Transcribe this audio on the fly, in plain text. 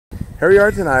Here we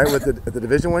are tonight with the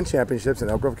Division I Championships in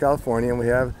Elk Grove, California, and we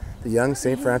have the young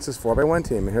St. Francis 4x1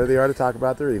 team, and here they are to talk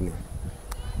about their evening.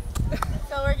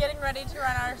 So we're getting ready to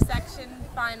run our section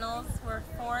finals. We're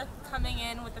fourth coming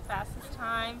in with the fastest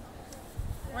time.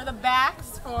 We're the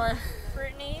backs for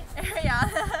Brittany,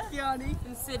 Yanni,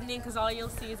 and Sydney, because all you'll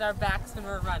see is our backs when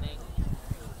we're running.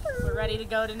 We're ready to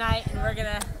go tonight, and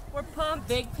we're pumped.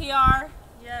 Big PR.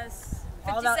 Yes.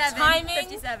 All about timing.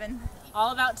 57.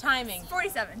 All about timing.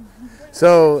 47.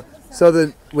 So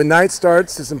when night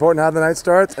starts, it's important how the night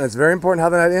starts, and it's very important how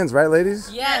the night ends, right,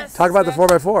 ladies? Yes. Talk about the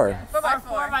 4x4.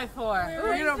 4x4.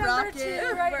 We're gonna rock it.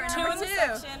 We're two in the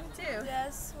section. Two.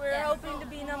 Yes, we're hoping to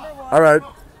be number one. All right,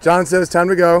 John says time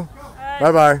to go. All right.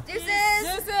 Bye-bye. Deuces.